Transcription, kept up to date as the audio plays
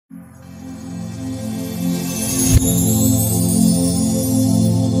A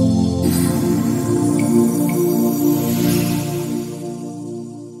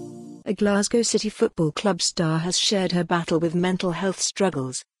Glasgow City Football Club star has shared her battle with mental health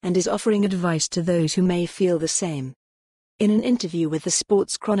struggles, and is offering advice to those who may feel the same. In an interview with the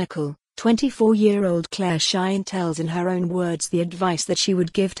Sports Chronicle, 24-year-old Clare Shine tells in her own words the advice that she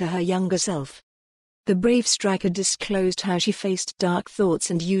would give to her younger self. The brave striker disclosed how she faced dark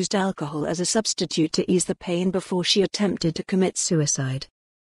thoughts and used alcohol as a substitute to ease the pain before she attempted to commit suicide.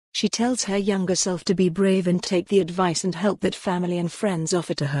 She tells her younger self to be brave and take the advice and help that family and friends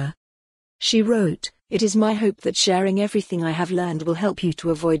offer to her. She wrote, "It is my hope that sharing everything I have learned will help you to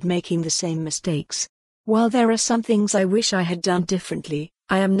avoid making the same mistakes. While there are some things I wish I had done differently,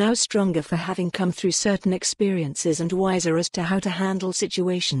 I am now stronger for having come through certain experiences and wiser as to how to handle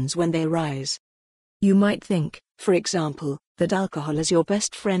situations when they arise. You might think, for example, that alcohol is your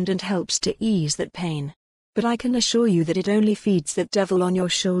best friend and helps to ease that pain. But I can assure you that it only feeds that devil on your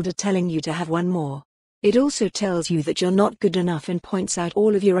shoulder telling you to have one more. It also tells you that you're not good enough and points out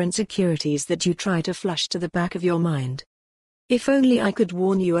all of your insecurities that you try to flush to the back of your mind. If only I could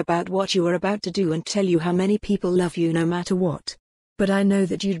warn you about what you are about to do and tell you how many people love you no matter what. But I know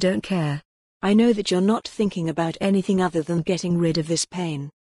that you don't care. I know that you're not thinking about anything other than getting rid of this pain."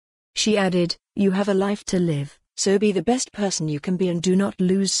 She added, "You have a life to live, so be the best person you can be and do not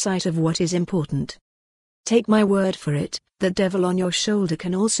lose sight of what is important. Take my word for it, the devil on your shoulder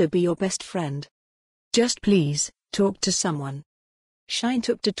can also be your best friend. Just please, talk to someone." Shine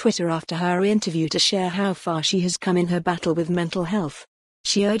took to Twitter after her interview to share how far she has come in her battle with mental health.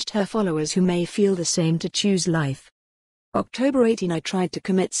 She urged her followers who may feel the same to choose life. October 18, I tried to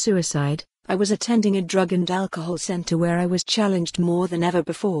commit suicide. I was attending a drug and alcohol center where I was challenged more than ever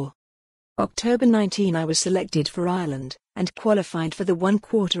before. October 19, I was selected for Ireland, and qualified for the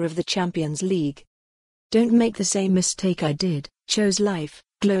 1/4 of the Champions League. Don't make the same mistake I did. Chose life,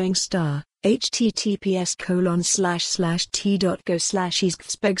 glowing star.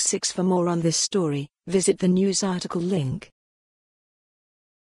 https://t.go/6. For more on this story, visit the news article link.